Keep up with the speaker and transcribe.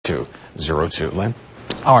202. Lynn?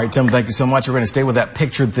 All right, Tim, thank you so much. We're going to stay with that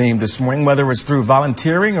picture theme this morning. Whether it's through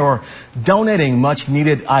volunteering or donating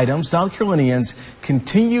much-needed items, South Carolinians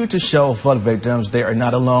continue to show flood victims they are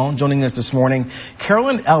not alone. Joining us this morning,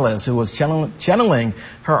 Carolyn Ellis, who was channeling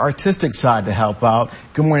her artistic side to help out.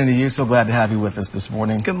 Good morning to you. So glad to have you with us this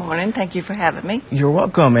morning. Good morning. Thank you for having me. You're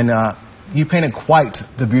welcome. And you painted quite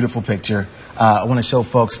the beautiful picture. I want to show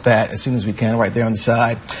folks that as soon as we can, right there on the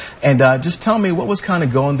side. And just tell me what was kind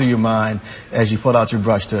of going through your mind as you pulled out your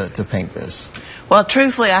brush to paint this. Well,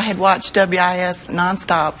 truthfully, I had watched WIS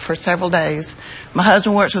nonstop for several days. My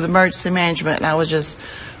husband works with emergency management, and I was just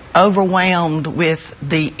overwhelmed with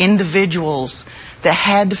the individuals that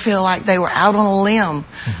had to feel like they were out on a limb,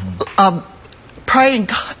 praying,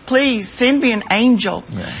 God, please send me an angel.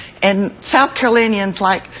 Yeah. And South Carolinians,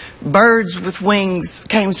 like birds with wings,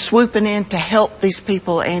 came swooping in to help these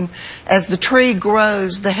people. And as the tree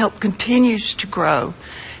grows, the help continues to grow.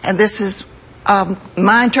 And this is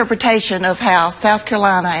my interpretation of how South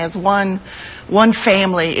Carolina, as one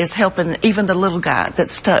family, is helping even the little guy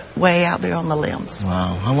that's stuck way out there on the limbs.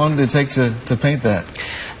 Wow. How long did it take to paint that?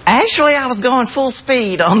 Actually, I was going full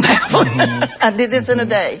speed on that one. I did this in a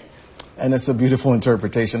day. And it's a beautiful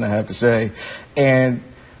interpretation, I have to say. And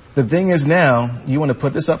the thing is now, you want to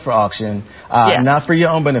put this up for auction, yes. Not for your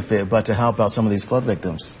own benefit, but to help out some of these flood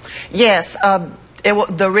victims. Yes.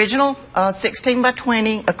 The original 16 by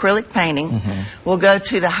 20 acrylic painting will go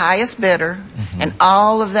to the highest bidder, and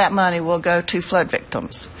all of that money will go to flood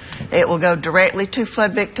victims. It will go directly to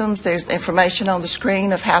flood victims. There's information on the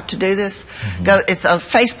screen of how to do this. It's on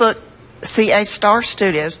Facebook. Starr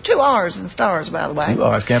Studios, 2 R's in stars, by the way. 2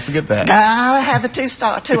 R's, can't forget that. I have the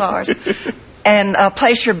 2 R's. And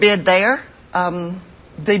place your bid there.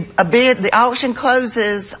 The auction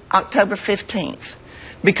closes October 15th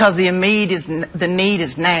because the need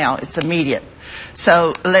is now. It's immediate.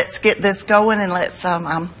 So let's get this going, and let's.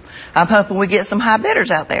 I'm hoping we get some high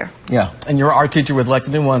bidders out there. Yeah, and you're our teacher with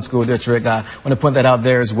Lexington One School District. I want to put that out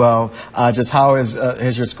there as well. Just how is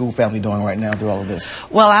your school family doing right now through all of this?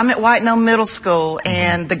 Well, I'm at White Knoll Middle School,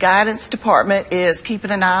 and the guidance department is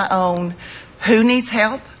keeping an eye on who needs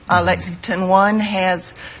help. Lexington One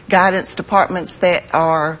has guidance departments that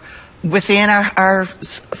are within our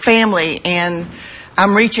family, and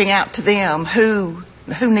I'm reaching out to them. Who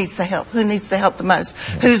needs the help? Who needs the help the most?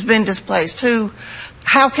 Yeah. Who's been displaced?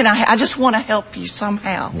 How can I just want to help you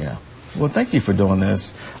somehow. Yeah. Well, thank you for doing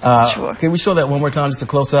this. Sure. Can we show that one more time, just a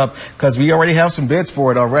close-up? Because we already have some bids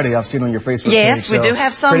for it already. I've seen on your Facebook page. Yes, we do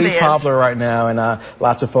have some bids. Pretty popular right now, and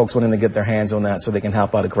lots of folks wanting to get their hands on that so they can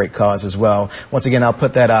help out a great cause as well. Once again, I'll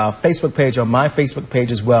put that Facebook page on my Facebook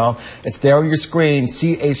page as well. It's there on your screen,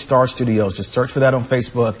 Starr Studios. Just search for that on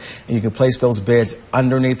Facebook, and you can place those bids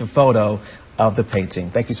underneath the photo of the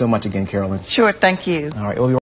painting. Thank you so much again, Carolyn. Sure, thank you. All right.